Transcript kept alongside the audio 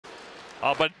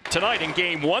But tonight in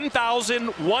game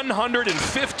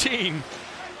 1,115.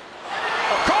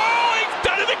 Oh, he's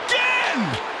done it again!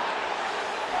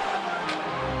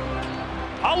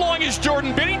 How long is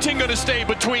Jordan Binnington going to stay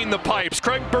between the pipes?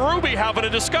 Craig Berube having a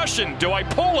discussion. Do I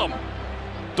pull him?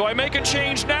 Do I make a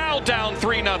change now down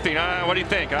 3-0? What do you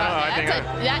think? Not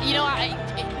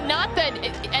that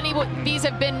any of these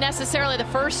have been necessarily the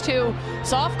first two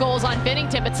soft goals on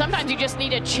Binnington, but sometimes you just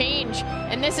need a change.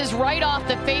 And this is right off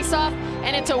the face-off,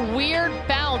 and it's a weird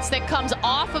bounce that comes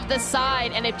off of the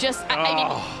side, and it just, I mean,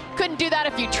 couldn't do that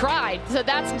if you tried. So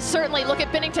that's certainly, look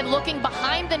at Binnington looking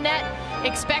behind the net,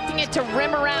 expecting it to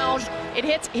rim around. It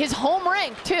hits his home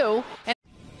rink, too.